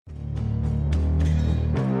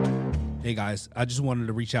Hey guys, I just wanted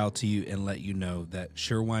to reach out to you and let you know that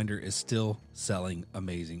Surewinder is still selling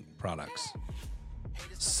amazing products.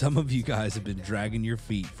 Some of you guys have been dragging your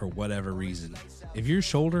feet for whatever reason. If your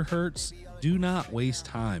shoulder hurts, do not waste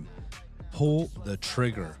time. Pull the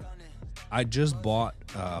trigger. I just bought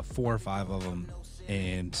 4 or 5 of them,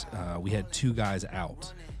 and we had 2 guys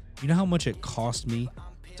out. You know how much it cost me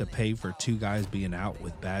to pay for 2 guys being out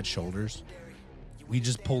with bad shoulders? We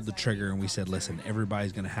just pulled the trigger and we said, listen,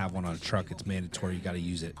 everybody's going to have one on a truck. It's mandatory. You got to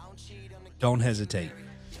use it. Don't hesitate.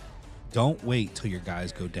 Don't wait till your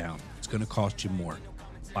guys go down. It's going to cost you more.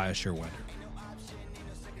 Buy a Surewinder.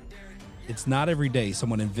 It's not every day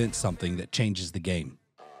someone invents something that changes the game.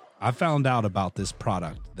 I found out about this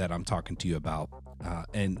product that I'm talking to you about,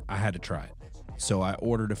 and I had to try it. So I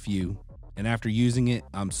ordered a few, and after using it,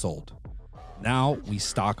 I'm sold. Now we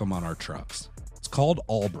stock them on our trucks. It's called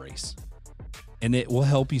All Brace, and it will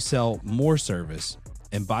help you sell more service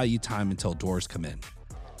and buy you time until doors come in.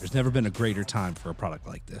 There's never been a greater time for a product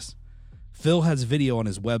like this. Phil has a video on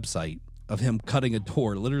his website of him cutting a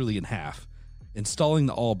door literally in half, installing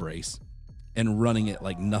the All Brace, and running it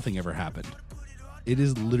like nothing ever happened. It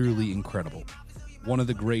is literally incredible. One of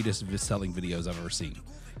the greatest selling videos I've ever seen.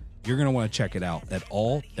 You're going to want to check it out at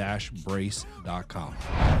all-brace.com.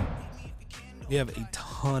 We have a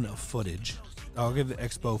ton of footage. I'll give the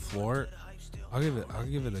Expo floor. I'll give it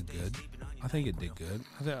a good. I think it did good.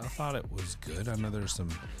 I thought it was good. I know there's some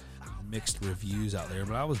mixed reviews out there,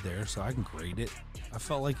 but I was there, so I can grade it. I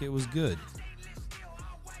felt like it was good.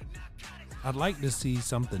 I'd like to see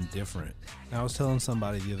something different. I was telling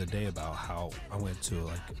somebody the other day about how I went to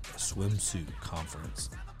like a swimsuit conference,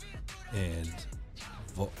 and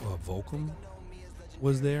Volcom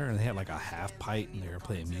was there, and they had like a half pipe, and they were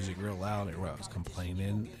playing music real loud. Everybody was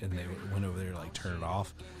complaining, and they went over there to like turn it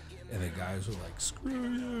off, and the guys were like,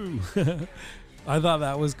 "Screw you!" I thought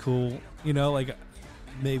that was cool. You know, like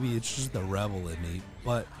maybe it's just the rebel in me,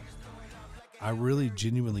 but I really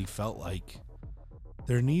genuinely felt like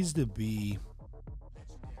there needs to be.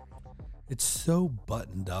 It's so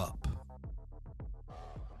buttoned up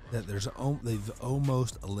that they've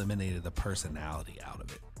almost eliminated the personality out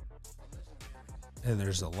of it, and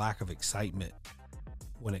there's a lack of excitement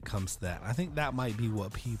when it comes to that. I think that might be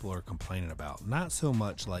what people are complaining about. Not so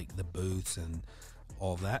much like the booths and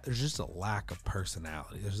all that. There's just a lack of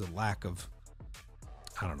personality. There's a lack of,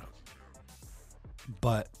 I don't know.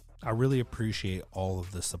 But I really appreciate all of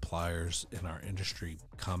the suppliers in our industry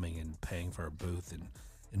coming and paying for a booth and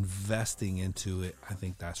investing into it. I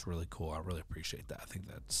think that's really cool. I really appreciate that. I think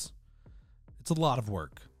it's a lot of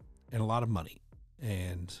work and a lot of money,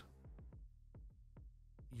 and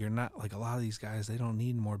you're not like a lot of these guys, they don't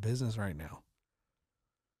need more business right now.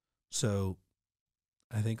 So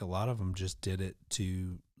I think a lot of them just did it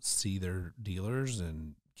to see their dealers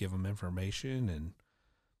and give them information. And,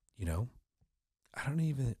 you know, I don't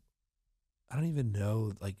even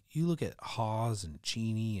know, like you look at Haas and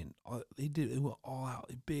Cheney and all, it were all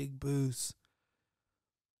out, big booths.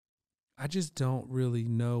 I just don't really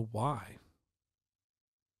know why.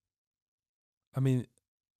 I mean,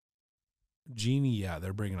 Genie, yeah,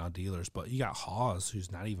 they're bringing on dealers, but you got Haas,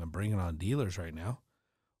 who's not even bringing on dealers right now.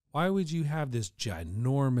 Why would you have this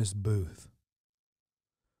ginormous booth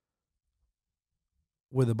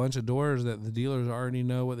with a bunch of doors that the dealers already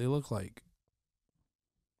know what they look like?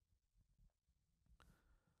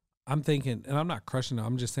 I'm thinking, and I'm not crushing it,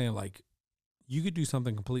 I'm just saying, like, you could do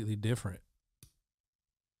something completely different.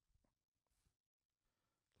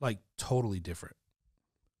 Like, totally different.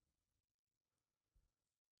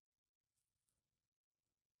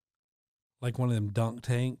 Like one of them dunk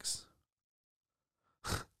tanks.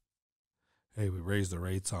 Hey, we raised the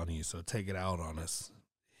rates on you, so take it out on us.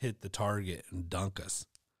 Hit the target and dunk us.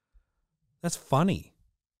 That's funny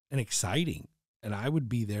and exciting. And I would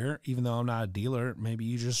be there, even though I'm not a dealer. Maybe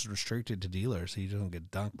you just restricted to dealers so you don't get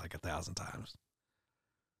dunked like 1,000 times.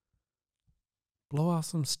 Blow off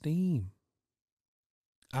some steam.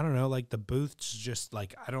 I don't know, like the booths just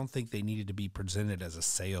like, I don't think they needed to be presented as a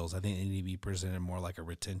sales. I think they need to be presented more like a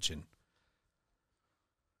retention.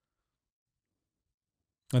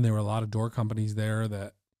 And there were a lot of door companies there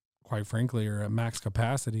that, quite frankly, are at max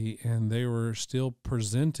capacity, and they were still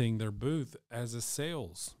presenting their booth as a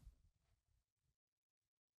sales,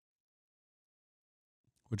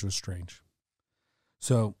 which was strange.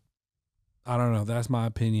 So, I don't know. That's my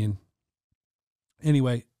opinion.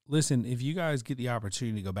 Anyway, listen, if you guys get the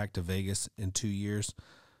opportunity to go back to Vegas in 2 years,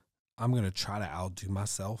 I'm going to try to outdo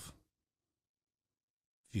myself.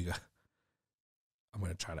 I'm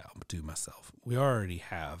going to try to outdo myself. We already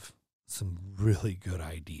have some really good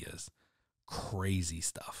ideas, crazy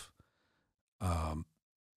stuff.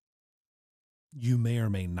 You may or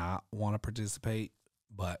may not want to participate,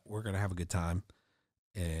 but we're going to have a good time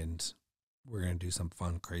and we're going to do some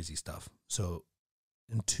fun, crazy stuff. So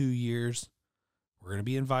in 2 years, we're going to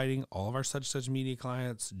be inviting all of our such media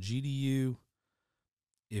clients, GDU.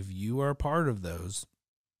 If you are a part of those,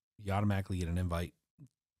 you automatically get an invite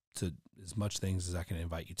to as much things as I can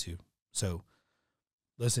invite you to. So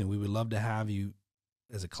listen, we would love to have you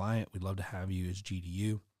as a client. We'd love to have you as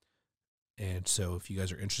GDU. And so if you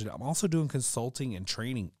guys are interested, I'm also doing consulting and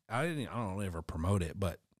training. I don't ever promote it,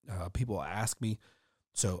 but people ask me.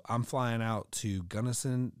 So I'm flying out to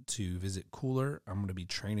Gunnison to visit Cooler. I'm going to be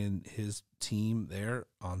training his team there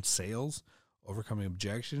on sales, overcoming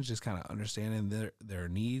objections, just kind of understanding their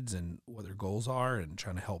needs and what their goals are and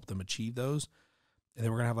trying to help them achieve those. And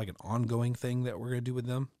then we're going to have like an ongoing thing that we're going to do with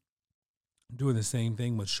them. I'm doing the same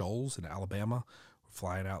thing with Shoals in Alabama. We're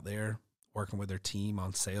flying out there, working with their team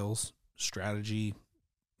on sales, strategy,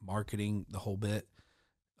 marketing, the whole bit.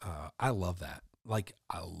 I love that. Like,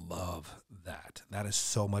 I love that. That is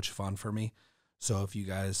so much fun for me. So if you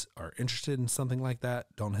guys are interested in something like that,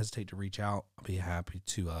 don't hesitate to reach out. I'll be happy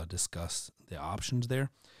to discuss the options there.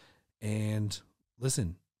 And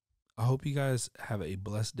listen, I hope you guys have a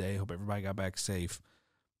blessed day. I hope everybody got back safe.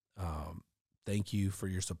 Thank you for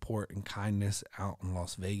your support and kindness out in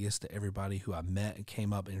Las Vegas to everybody who I met and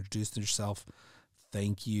came up and introduced yourself.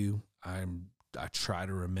 Thank you. I try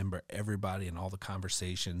to remember everybody and all the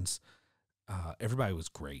conversations. Everybody was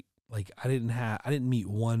great. Like, I didn't meet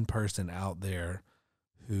one person out there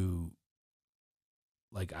who,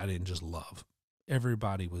 like, I didn't just love.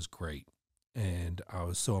 Everybody was great, and I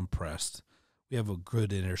was so impressed. We have a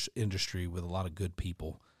good industry with a lot of good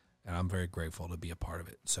people, and I'm very grateful to be a part of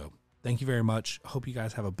it. So thank you very much. Hope you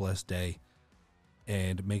guys have a blessed day,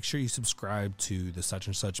 and make sure you subscribe to the Such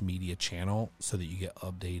and Such Media channel so that you get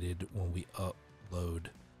updated when we upload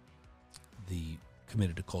the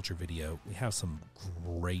Committed to Culture video. We have some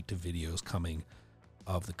great videos coming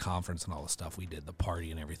of the conference and all the stuff we did, the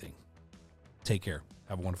party and everything. Take care.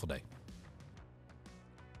 Have a wonderful day.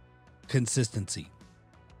 Consistency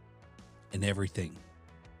in everything,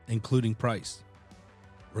 including price,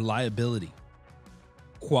 reliability,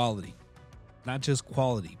 quality, not just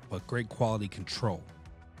quality, but great quality control.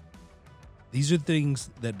 These are things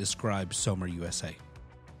that describe Somer USA.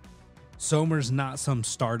 Somer's not some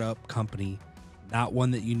startup company, not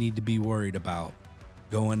one that you need to be worried about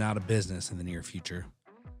going out of business in the near future.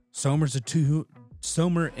 Somer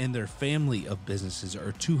and their family of businesses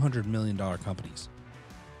are $200 million companies.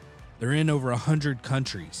 They're in over 100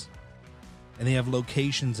 countries, and they have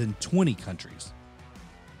locations in 20 countries.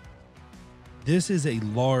 This is a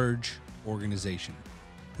large organization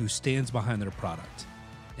who stands behind their product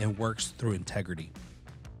and works through integrity.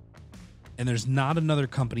 And there's not another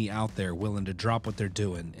company out there willing to drop what they're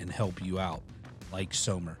doing and help you out like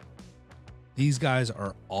Somer. These guys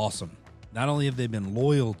are awesome. Not only have they been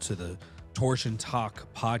loyal to the Torch and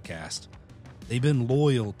Talk podcast, they've been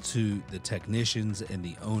loyal to the technicians and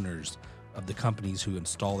the owners of the companies who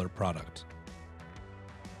install their product.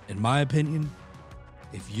 In my opinion,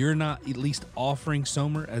 if you're not at least offering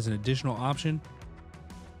Somer as an additional option,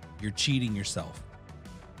 you're cheating yourself.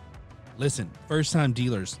 Listen, first-time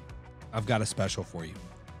dealers, I've got a special for you.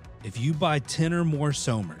 If you buy 10 or more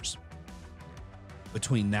Somers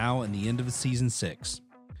between now and the end of season 6,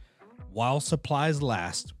 while supplies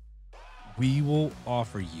last, we will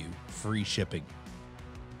offer you free shipping.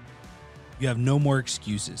 You have no more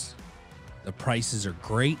excuses. The prices are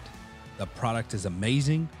great. The product is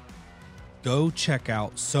amazing. Go check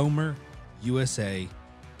out Somer USA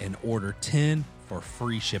and order 10 for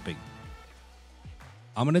free shipping.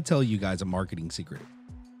 I'm going to tell you guys a marketing secret.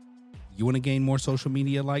 You want to gain more social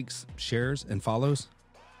media likes, shares, and follows?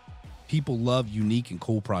 People love unique and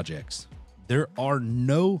cool projects. There are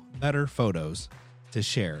no better photos to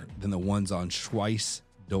share than the ones on Schweiss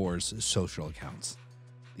Doors social accounts.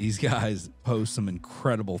 These guys post some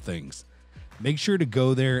incredible things. Make sure to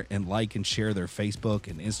go there and like and share their Facebook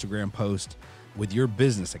and Instagram post with your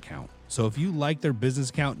business account. So if you like their business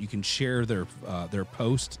account, you can share their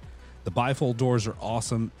post. The bifold doors are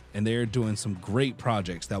awesome, and they're doing some great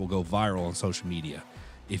projects that will go viral on social media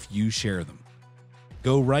if you share them.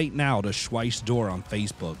 Go right now to Schweiss Door on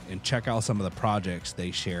Facebook and check out some of the projects they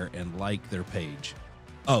share and like their page.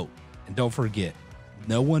 Oh, and don't forget,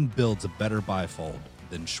 no one builds a better bifold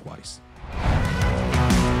than Schweiss.